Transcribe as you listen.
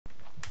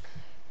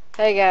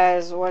Hey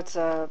guys, what's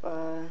up?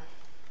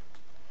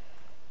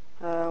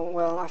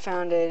 Well, I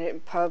found a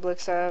public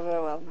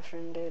server. Well, my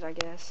friend did, I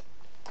guess.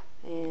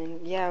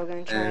 And yeah, we're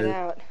gonna try it Uh,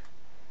 out.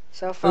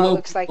 So far, it hello,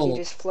 looks like you're people.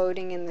 just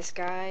floating in the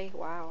sky.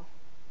 Wow.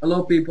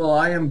 Hello, people.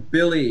 I am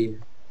Billy.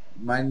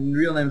 My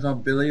real name's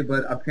not Billy,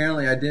 but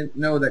apparently I didn't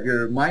know that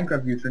your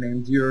Minecraft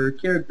username's your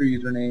character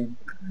username.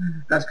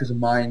 That's because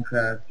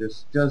Minecraft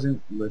just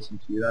doesn't listen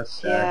to you. That's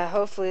sad. Yeah,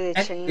 hopefully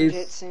they change it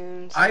Anyways,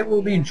 soon. I So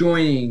will be yeah.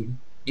 joining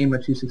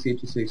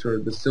AIMA26826 or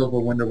the Silver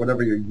Winter,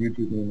 whatever your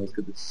YouTube name is,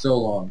 because it's so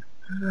long.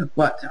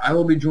 But I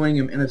will be joining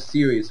him in a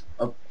series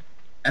of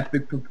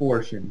epic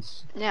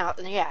proportions. Now,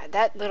 yeah,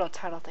 that little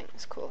title thing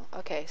is cool.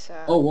 Okay, so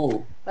Oh,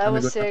 whoa. Let me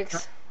level go down.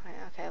 6.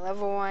 Okay,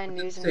 level 1, What did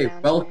it news and say?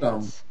 Welcome.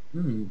 announcements.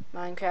 Hmm.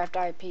 Minecraft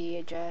IP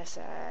address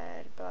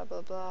at blah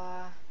blah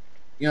blah.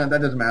 You know,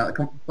 that doesn't matter.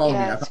 Come follow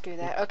me. Yeah, screw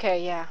that.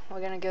 Okay, yeah,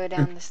 we're gonna go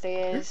down the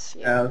stairs.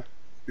 Yeah, Yeah,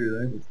 screw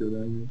that. Let's go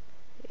down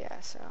yeah.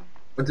 So.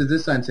 What does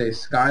this sign say?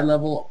 Sky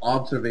level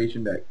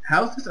observation deck.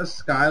 How is this a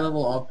sky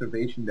level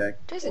observation deck?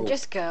 Oh,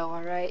 Just go,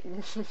 alright?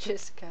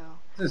 Just go.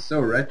 this is so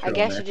I retro,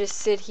 guess man. you just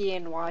sit here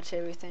and watch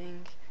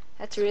everything.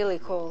 That's really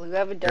cool.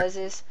 Whoever does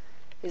this is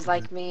This is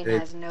like me and great.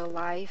 has no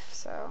life,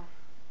 so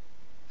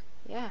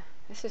yeah,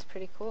 this is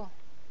pretty cool.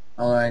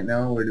 All right,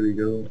 now where do we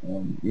go?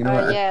 You know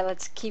what? Yeah,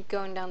 let's keep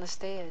going down the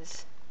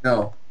stairs.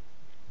 No.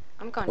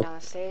 I'm going Oh, down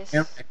the stairs.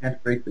 I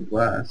can't break the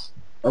glass.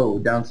 Oh,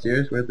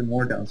 downstairs? Where's the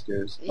more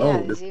downstairs? Yeah,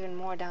 Oh, there's even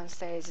more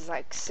downstairs. There's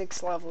like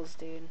 6 levels,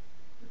 dude.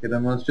 okay,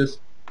 then let's just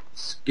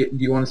skip. Do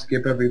you want to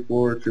skip every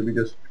floor, or should we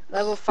just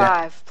Level step?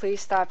 5.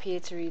 Please stop here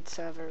to read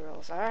server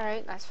rules.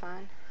 Alright, that's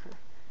fine.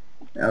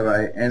 All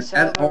right, and as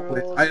Server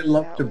always, rules I is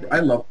love that to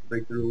way.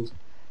 break the rules.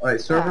 All right,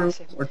 Ah, server I rules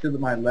see. are to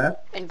my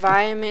left.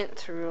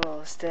 Environment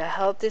rules. To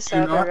help the Do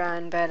server not.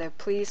 run better,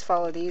 please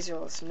follow these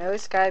rules. No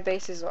sky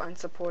bases or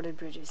unsupported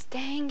bridges.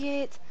 Dang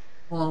it!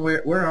 Hold on,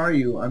 where are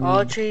you? I All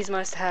mean. trees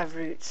must have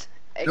roots.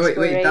 No,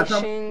 wait,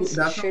 Explorations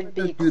that's not should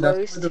where be that's not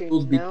close where the to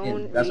rules begin.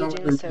 known That's not where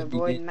regions the to rules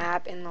avoid begin.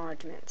 map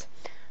enlargement.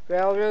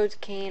 Railroads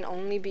can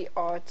only be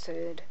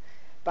altered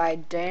by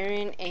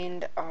daring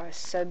and are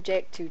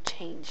subject to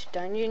change.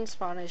 Dungeon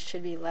spawners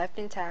should be left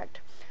intact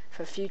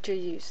for future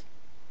use.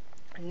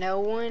 No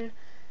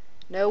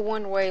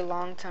one-way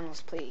long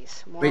tunnels,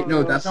 please. More Wait,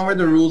 no, that's rules not where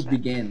the about rules that.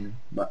 begin.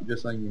 But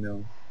just letting you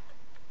know.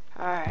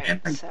 Alright,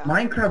 And so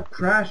Minecraft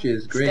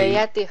crashes, stay great.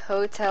 at the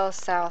Hotel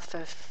South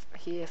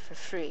here for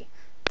free.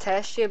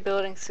 Test your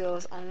building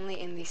skills only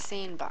in the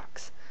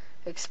sandbox.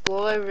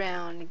 Explore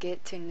around,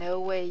 get to know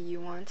where you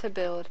want to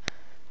build.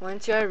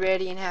 Once you are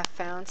ready and have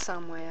found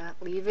somewhere,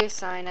 leave a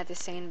sign at the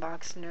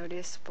sandbox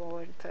notice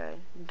board for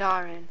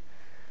Darren.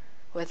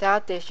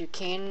 Without this, you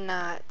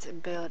cannot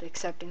build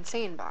except in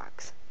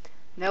sandbox.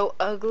 No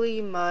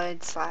ugly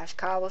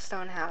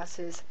mud/cobblestone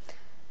houses,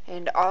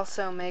 and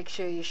also make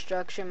sure your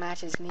structure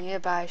matches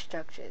nearby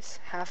structures.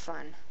 Have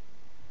fun.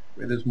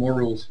 Wait, there's more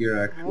rules here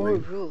More actually.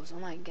 rules, oh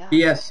my god.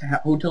 Yes,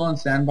 hotel and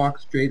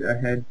sandbox straight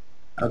ahead,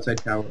 outside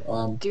tower.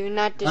 Do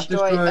not Not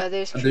destroy destroy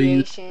others' other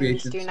user creations. Do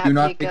creations. Do not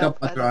not pick pick up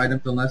up other other.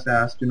 items unless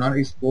asked. Do not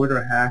exploit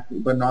or hack,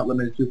 but not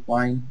limited to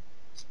flying,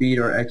 speed,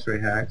 or X-ray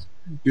hacks.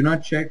 Do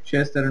not check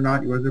chests that are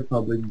not yours or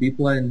public. Be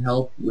polite and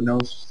help with no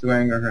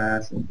swearing or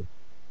harassing.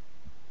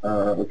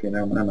 Okay,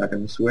 now I'm not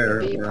going to swear.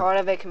 Be Or, part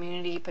of a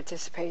community,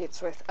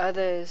 participates with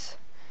others,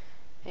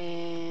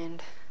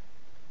 and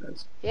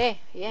that's, yeah,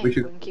 we we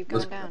should can keep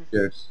let's going go down.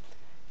 upstairs.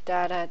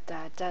 Da da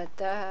da da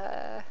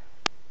da.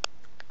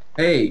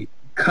 Hey,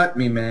 cut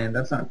me, man.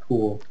 That's not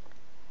cool.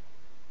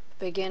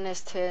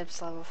 Beginners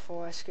tips, level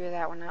 4. Screw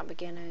that, we're not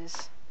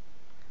beginners.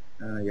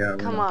 Yeah.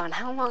 Come on,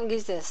 how long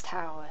is this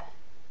tower?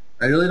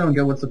 I really don't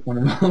get what's the point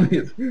of all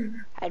these.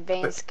 But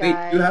Advanced wait,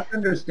 you guide. have to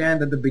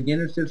understand that the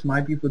beginner tips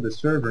might be for the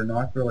server,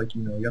 not for like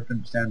you have to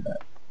understand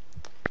that.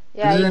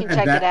 Yeah, This you is can an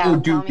check it advanced. Oh,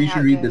 out. Tell dude, me you how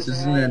should it read this. goes, This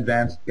is an alright?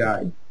 advanced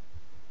guide.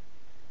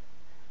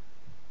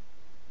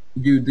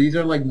 Dude, these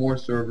are like more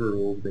server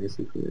rules,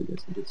 basically. I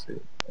guess you could say.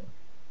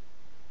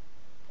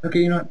 Okay,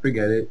 you know what?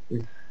 Forget it.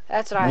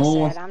 That's what I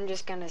No said. I'm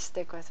just gonna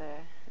stick with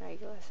a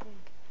regular thing.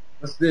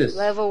 What's this?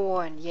 Level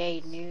 1,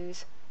 yay,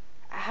 news.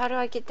 How do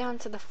I get down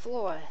to the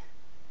floor?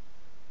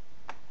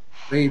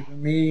 Wait for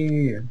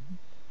me. Oh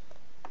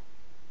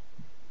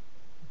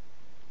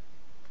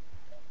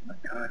my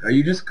God, are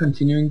you just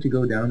continuing to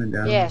go down and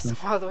down? Yes, I'm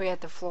all the way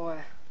at the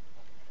floor.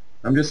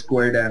 I'm just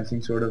square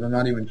dancing, sort of. I'm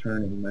not even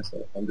turning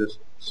myself. I'm just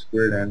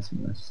square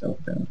dancing myself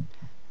down.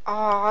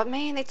 Aw,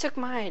 man, they took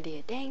my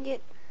idea. Dang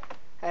it.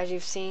 As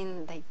you've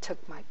seen, they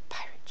took my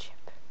pirate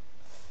ship.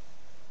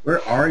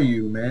 Where are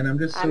you, man? I'm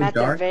just I'm so at the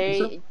dark.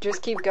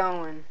 just keep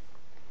going.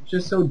 It's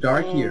just so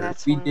dark And here.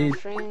 that's We one of my did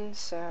friends,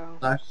 so.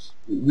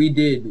 we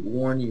did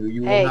warn you.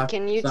 You will Hey, have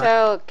can to you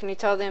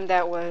tell them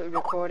that we're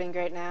recording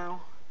right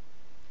now?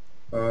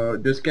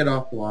 just get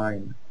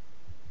offline.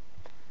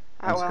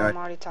 Well, Sky. I'm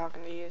already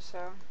talking to you, so.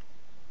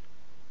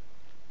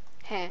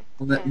 Heh.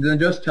 Then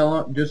just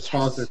Yes.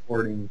 pause the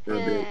recording for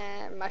a bit.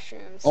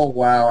 Mushrooms. Oh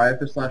wow, I have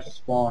to slash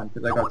spawn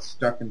because I got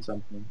stuck in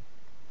something.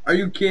 Are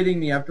you kidding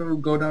me? I have to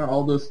go down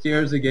all those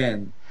stairs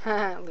again.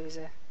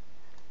 Loser.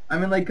 I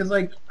mean, like, cause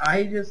like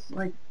I just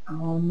like,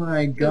 oh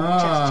my Ooh, chest,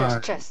 chest,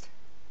 god, chest.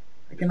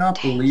 I cannot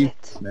Dang believe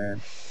it. this,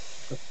 man.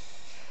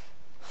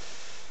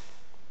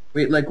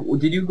 Wait, like,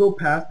 did you go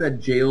past that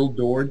jail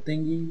door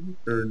thingy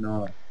or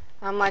not?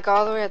 I'm like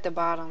all the way at the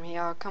bottom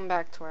here. I'll come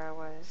back to where I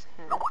was.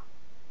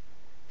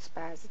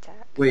 Spaz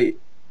attack. Wait,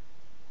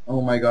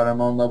 oh my god, I'm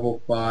on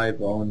level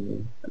 5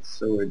 only. That's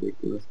so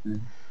ridiculous,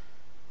 man.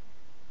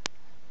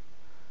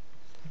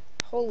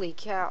 Holy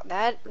cow,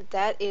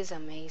 that is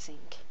amazing.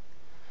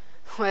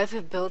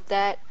 Whoever built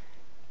that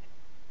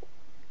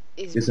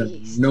is It's a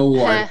beast. no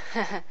life.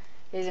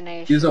 He's an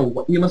airship.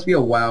 He must be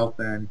a WoW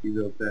fan if he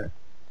built that.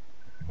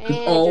 Because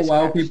And all just WoW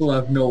crouched. people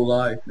have no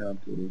life. No, I'm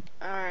kidding.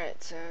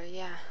 Alright, so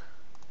yeah.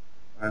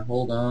 Alright,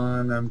 hold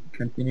on. I'm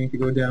continuing to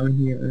go down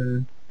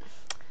here.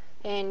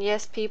 And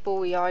yes, people,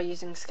 we are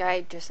using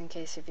Skype just in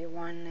case if you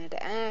wanted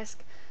to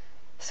ask.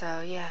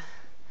 So yeah.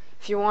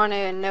 If you want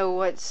to know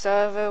what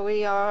server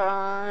we are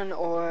on,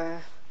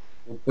 or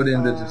We'll put it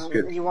in the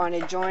description. you want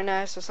to join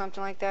us or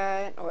something like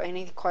that, or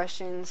any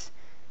questions,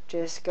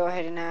 just go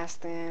ahead and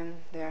ask them.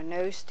 There are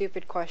no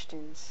stupid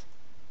questions,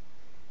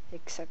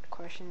 except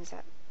questions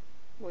that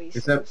we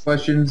Except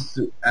questions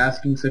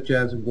asking such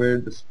as where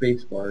the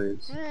space bar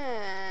is.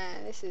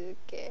 This is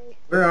okay.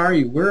 Where are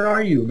you? Where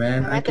are you,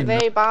 man? I'm at the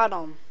very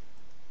bottom.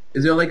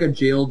 Is there like a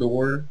jail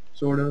door,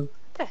 sort of?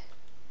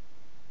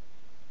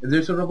 Is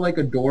there sort of like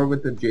a door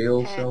with the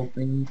jail cell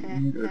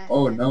thing?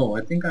 Oh no,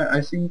 I think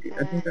I'm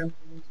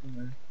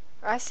somewhere.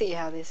 I see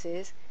how this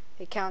is.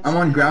 It counts. I'm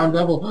on ground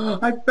level.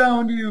 I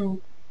found you!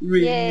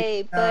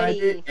 Yay, buddy.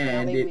 Reunited, Now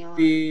and leave me it alone.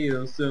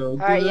 feels so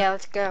good. Alright, yeah,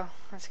 let's go.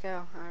 Let's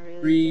go. I really don't have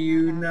much.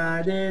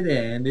 Reunited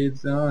and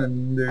it's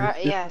under.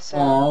 Yeah, so.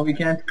 Oh, we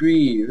can't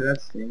grieve.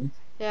 That stinks.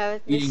 Yeah,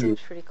 this Eating seems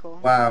roof. pretty cool.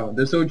 Wow,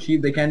 they're so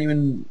cheap they can't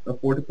even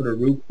afford to put a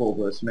roof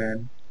over us,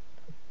 man.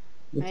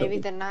 What's Maybe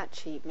up? they're not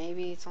cheap.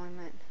 Maybe it's only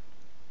meant.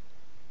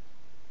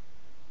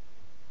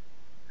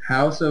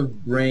 House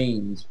of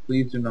Brains,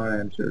 please do not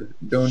enter.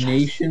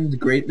 Donations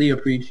greatly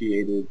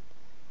appreciated.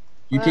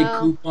 You take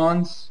Well-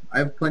 coupons? I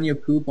have plenty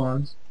of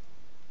coupons.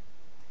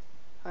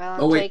 Well,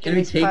 I'm Oh wait, taking can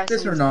we this take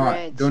this or person's not?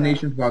 bread,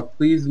 Donations box,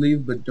 please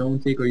leave, but don't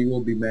take or you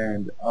will be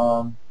banned.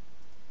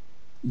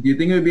 Do you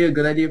think it would be a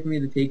good idea for me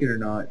to take it or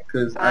not?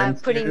 Because So. I'm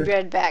putting scared.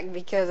 bread back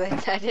because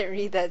I didn't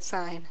read that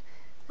sign.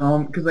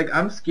 Because like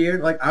I'm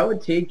scared. Like I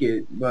would take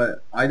it,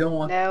 but I don't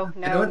want. No, I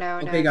no, don't- no,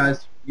 Okay, no.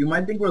 guys, you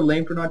might think we're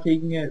lame for not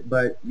taking it,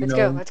 but you Let's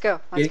know. go, let's go,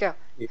 let's go.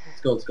 Okay,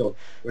 let's go.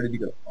 Where did you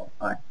go? Oh,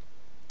 hi.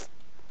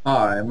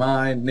 Hi,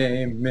 my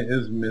name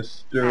is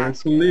Mr. Ah,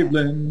 screw that.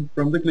 Cleveland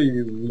from the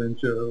Cleveland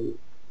Show.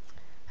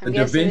 I'm The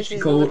Da guessing this Vinci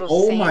is a Code. little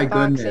Oh my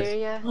sandbox goodness.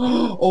 area.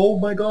 Oh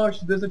my gosh,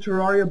 there's a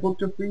Terraria Book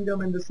to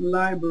Freedom in this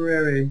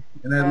library.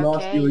 And I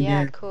lost Okay, you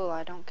yeah, again. cool,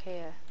 I don't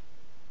care.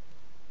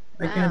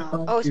 I can't Ow.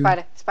 find Oh, you.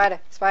 spider, spider,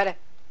 spider,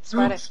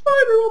 spider. Spider,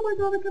 oh my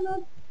god, I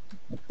cannot.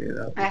 Okay,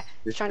 that was Ah,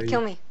 he's trying to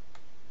kill me.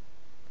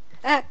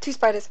 Ah, 2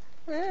 spiders.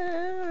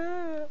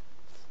 Ah.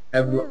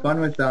 Have fun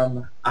with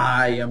them.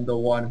 I am the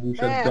one who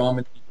shall Ah.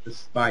 dominate the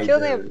spider.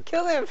 Kill him,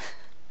 kill him.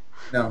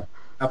 No,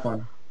 have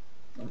fun.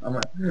 I'm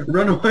like,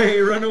 run away,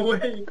 run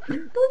away,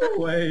 run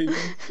away. I'm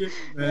scared,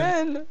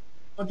 man. Run. Come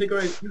on, take a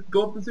right.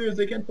 Go up the stairs.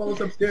 They can't follow us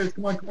upstairs.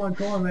 Come on, come on,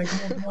 come on, man. Come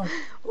on, come on.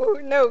 Oh,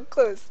 no,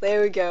 close.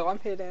 There we go, I'm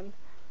hidden.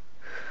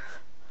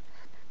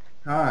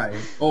 Hi.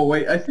 Oh,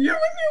 wait, I see you.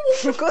 I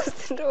see you. Close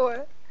the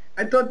door.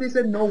 I thought they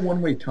said no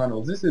one-way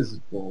tunnels. This is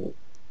bull.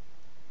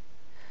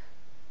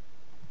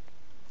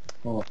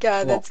 Oh,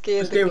 God, well, that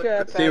scared stay the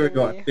crap stay out where of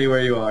you are. me. Stay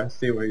where you are.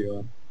 Stay where you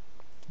are.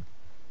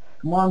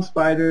 Come on,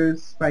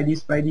 spiders.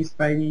 Spidey, Spidey,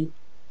 Spidey.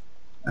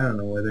 I don't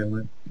know where they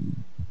went.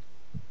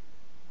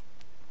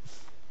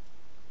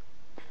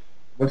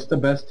 What's the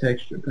best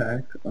texture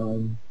pack?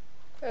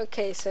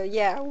 Okay, so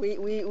yeah,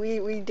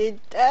 we did,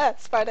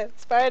 spider,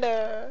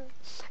 spider.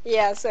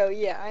 Yeah, so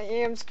yeah, I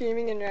am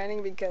screaming and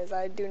running because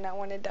I do not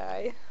want to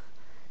die.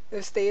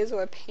 Those stairs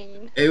were a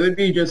pain. It would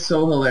be just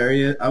so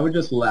hilarious. I would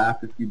just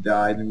laugh if you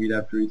died and we'd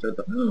have to restart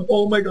the.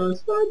 Oh my god,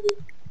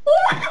 Spidey!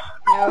 Oh my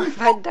god! No,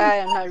 if I die,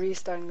 I'm not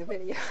restarting the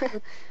video.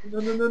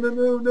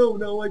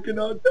 No, I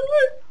cannot die!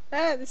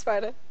 Ah, the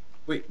spider.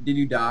 Wait, did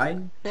you die?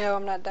 No,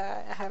 I'm not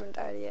die. I haven't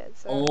died yet.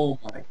 So. Oh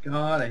my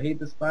god, I hate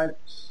the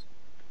spiders.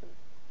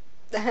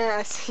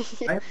 I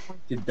see. I'm going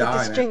to Get die,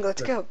 the string. man.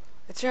 Let's go.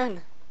 Let's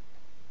run.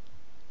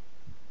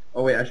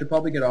 Oh wait, I should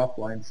probably get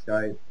offline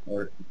Skype,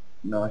 or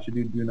no, I should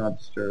do not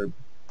disturb.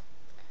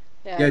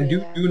 Yeah,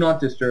 do not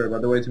disturb,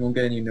 otherwise you won't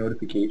get any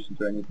notifications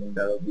or anything.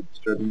 That'll be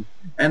disturbing.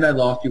 And I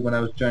lost you when I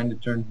was trying to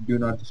turn do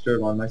not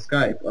disturb on my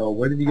Skype. Oh,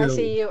 where did you go? I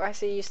see you. I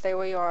see you. Stay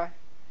where you are.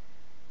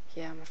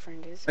 Yeah, my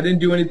friend is. I didn't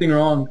do anything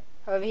wrong.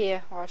 Over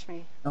here. Watch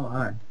me. Oh,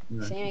 hi.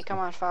 Yeah, See me? Come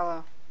on,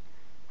 follow.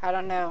 I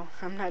don't know.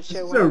 I'm not This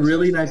sure. is where a I'm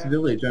really supposed nice to go.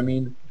 village. I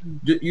mean,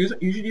 you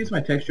should use my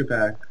texture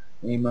pack,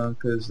 Emma,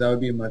 because that would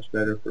be much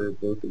better for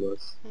both of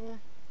us. Yeah.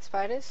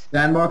 Spiders?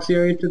 Sandbox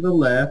area to the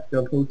left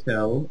of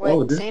hotel. Wait,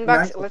 Oh, this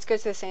sandbox. is nice. Let's go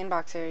to the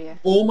sandbox area.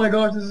 Oh my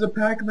gosh, this is a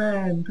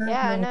Pac-Man.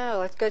 Yeah, I know.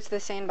 Let's go to the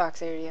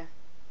sandbox area.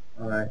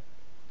 Alright.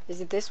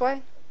 Is it this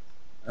way?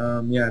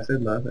 Yeah, I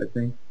said left, I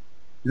think.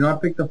 Do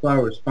not pick the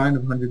flowers. Find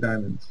 100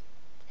 diamonds.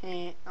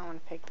 Hey, I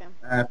want to pick them.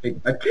 I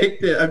picked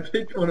it. I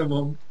picked one of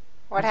them.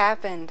 What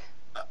happened?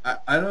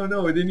 I don't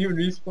know. It didn't even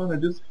respawn. I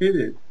just hit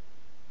it.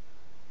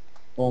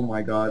 Oh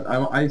my god.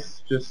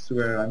 Just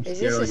swear I'm Is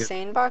scared. this I'll a get,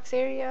 sandbox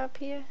area up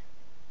here?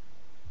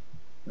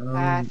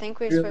 I think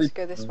we're really, supposed to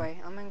go this way.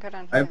 I'm gonna go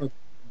down I here. have a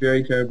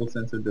very terrible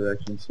sense of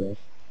direction, so.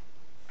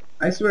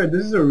 I swear,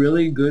 this is a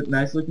really good,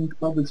 nice looking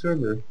public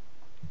server.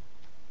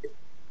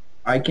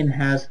 I can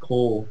has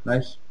coal.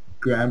 Nice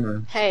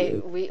grammar. Hey,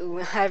 we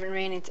haven't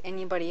ran into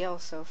anybody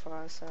else so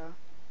far, so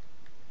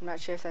I'm not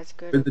sure if that's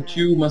good or With the bad.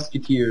 2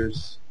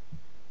 musketeers.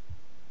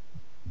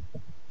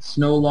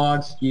 Snow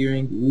log,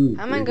 skiing. Ooh.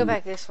 I'm gonna go baby.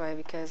 back this way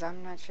because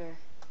I'm not sure.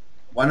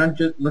 Why not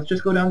let's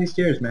just go down these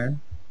stairs,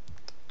 man.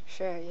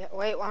 Sure, yeah.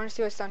 Wait, I want to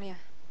see what's down here.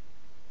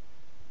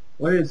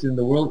 What is in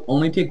the world?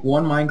 Only take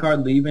 1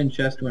 minecart, leave in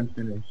chest when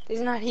finished.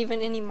 There's not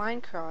even any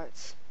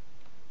minecarts.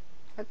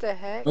 What the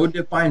heck? No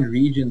defined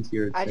regions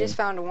here. it I says. just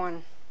found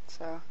one,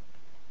 so.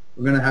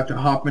 We're gonna have to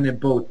hop in a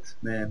boat,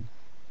 man.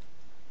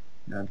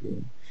 Not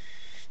good.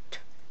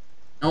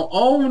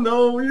 Oh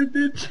no, you're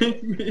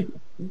ditching me.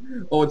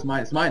 Oh, it's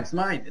mine, it's mine, it's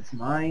mine, it's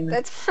mine.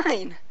 That's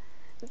fine.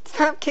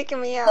 Stop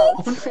kicking me out.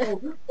 Oh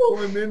no,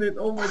 oh, I'm in it.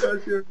 Oh my gosh,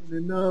 you're in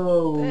it.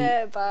 No.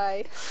 Yeah,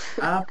 bye.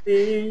 I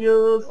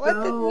feel so What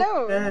the?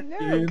 No, bad.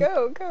 no,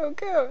 go, go,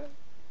 go.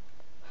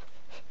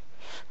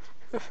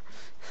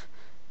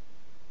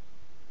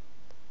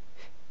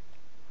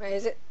 Where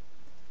is it?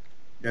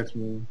 That's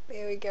me.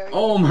 There we go.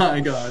 Oh my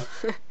god.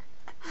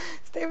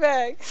 Stay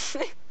back.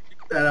 Get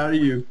that out of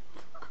you.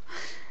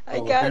 I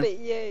Oh, got okay. it,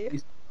 yay.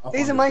 He's up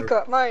These are on my the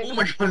cup, mine. Oh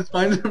my god, it's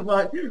mine, it's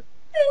mine. It's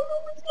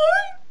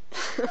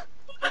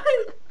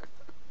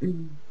mine.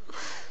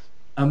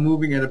 I'm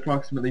moving at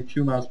approximately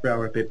 2 miles per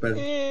hour, Pippa.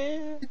 Yeah.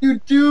 What did you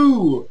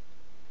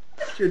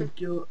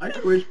do? I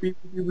wish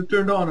people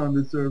turned on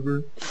this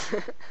server.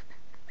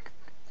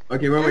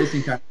 Okay, we're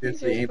wasting time. You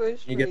Seriously, just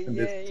pushed you me, get some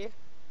business. yay.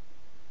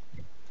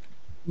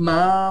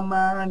 My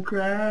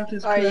Minecraft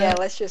is Oh yeah, crashed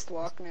let's just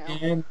walk now.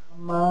 again.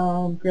 My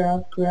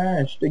Minecraft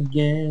crashed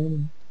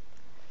again.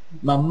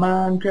 My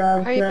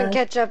Minecraft Hurry up and crashed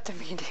catch up to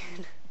me, dude.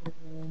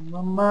 again. My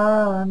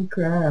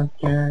Minecraft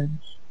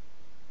crashed.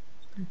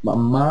 My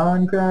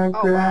Minecraft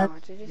Oh wow,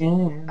 crashed did you?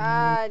 again.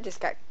 I just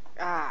got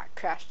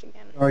crashed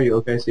again. How are you?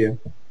 Okay, see you.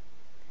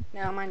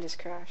 No, mine just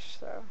crashed.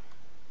 So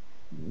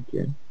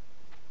Okay.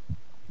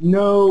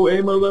 No,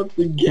 Emma left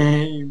the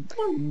game.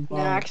 no,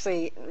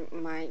 actually,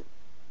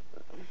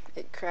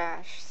 it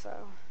crashed. So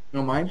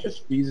No, mine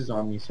just freezes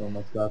on me so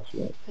much. That's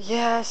what.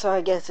 yeah, so I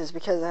guess it's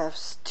because I have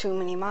too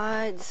many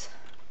mods.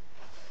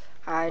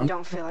 I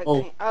don't feel like.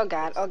 Oh. Oh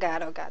god, oh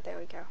god, oh god. There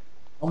we go.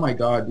 Oh my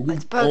god. Did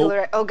Let's you,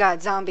 burglar. Oh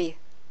god, zombie.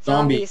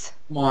 Zombie. Zombies.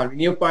 Come on, we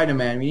need to fight him,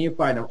 man. We need to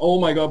fight him. Oh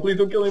my god, please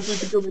don't kill me,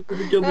 please don't kill me, please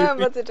don't kill me. I'm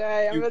about to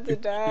die. I'm about to Yeah,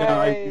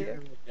 die.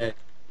 okay.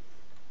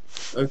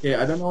 Okay,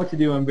 I don't know what to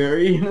do. I'm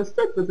very in a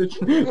stuck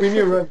position. We need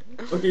to run.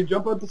 Okay,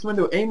 jump out this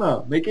window.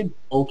 Aima, make it.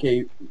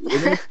 Okay, we're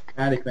gonna be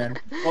dramatic, man.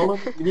 Follow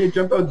me. We need to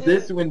jump out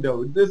this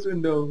window. This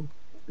window.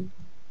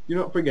 You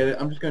know, forget it.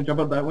 I'm just gonna jump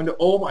out that window.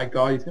 Oh my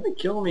god, he's gonna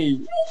kill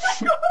me.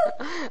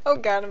 Oh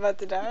god, I'm about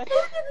to die.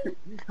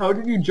 How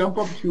did you jump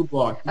up 2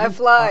 blocks? I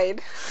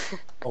flied.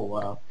 Oh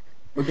wow.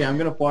 Okay, I'm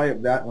gonna fly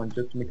up that one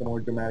just to make a more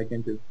dramatic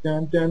entrance.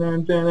 Dun, dun,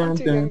 dun, dun, I'm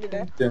too young to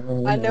dun, die.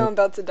 dun. I know I'm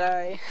about to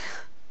die.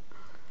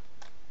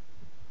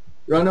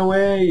 Run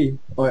away!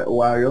 Oh,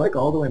 wow, you're like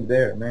all the way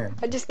there, man.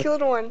 I just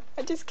killed one.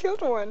 I just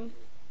killed one.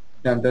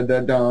 Dun, dun,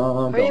 dun,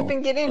 dun, Hurry dun, up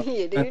and get in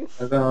here, dude.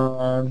 dun,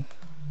 dun,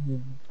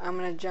 I'm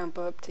gonna jump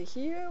up to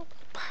here.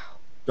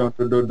 dun,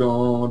 dun, dun,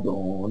 dun,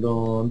 dun,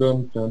 dun,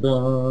 dun, dun,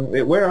 dun.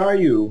 Wait, where are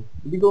you?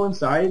 Did you go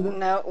inside?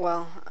 No,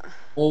 well,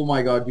 Oh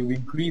my god, dude, we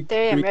creep.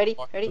 there I am. creep- Ready?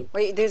 Ready?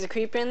 Wait, there's a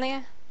creeper in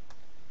there?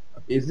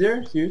 Is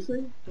there?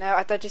 Seriously? No,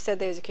 I thought you said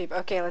there's a creeper.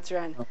 Okay, let's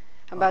run. Oh,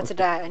 I'm about to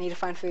okay. die. I need to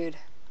find food.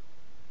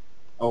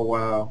 Oh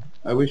wow.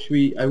 I wish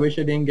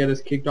I didn't get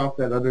us kicked off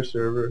that other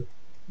server.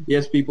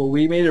 Yes, people,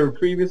 we made a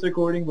previous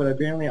recording, but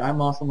apparently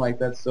I'm awesome like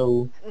that,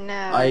 so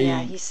No,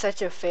 yeah, he's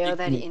such a fail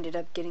that he ended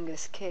up getting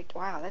us kicked.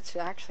 Wow, that's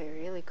actually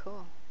really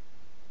cool.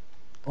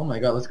 oh my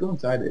god, let's go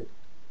inside it.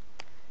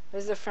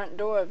 Where's the front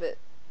door of it?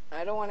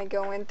 I don't want to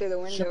go in through the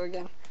window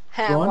again.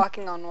 Go I'm on.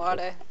 walking on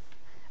water.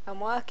 I'm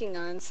walking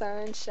on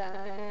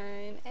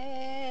sunshine.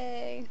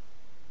 Hey.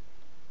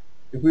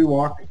 If we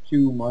walk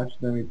too much,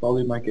 then we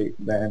probably might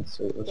get banned,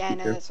 so let's Yeah, I be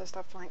know, careful. that's what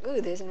stuff like.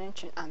 Ooh, there's an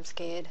entrance. I'm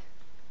scared.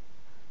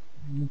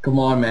 Come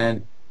on,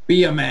 man.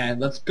 Be a man.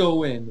 Let's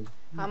go in.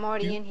 I'm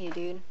already in here,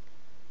 dude.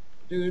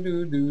 Do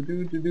do do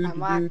do do do. I'm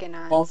walking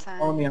on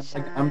Follow me.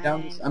 I'm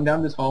down this. sunshine. I'm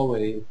down this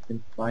hallway. If you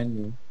can find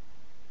me.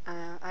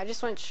 I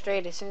just went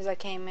straight. As soon as I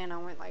came in, I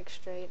went like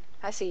straight.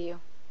 I see you.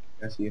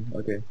 I see you.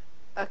 Okay.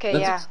 Okay,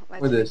 Let's yeah. explore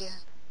Let's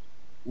this.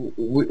 figure-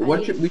 What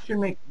need should to we should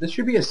make? This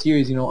should be a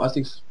series. You know, us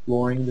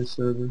exploring the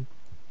server.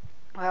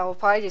 Well, we're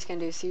probably just gonna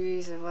do a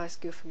series of us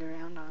goofing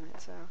around on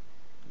it. So,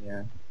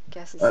 Yeah.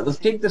 guess it's. Let's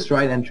take this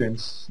right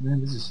entrance.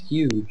 Man, this is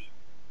huge.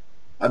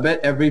 I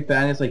bet every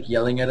fan is like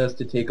yelling at us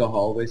to take a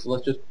hallway, so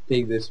let's just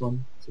take this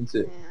one since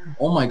it. Yeah.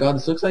 Oh my god,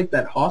 this looks like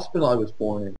that hospital I was born in.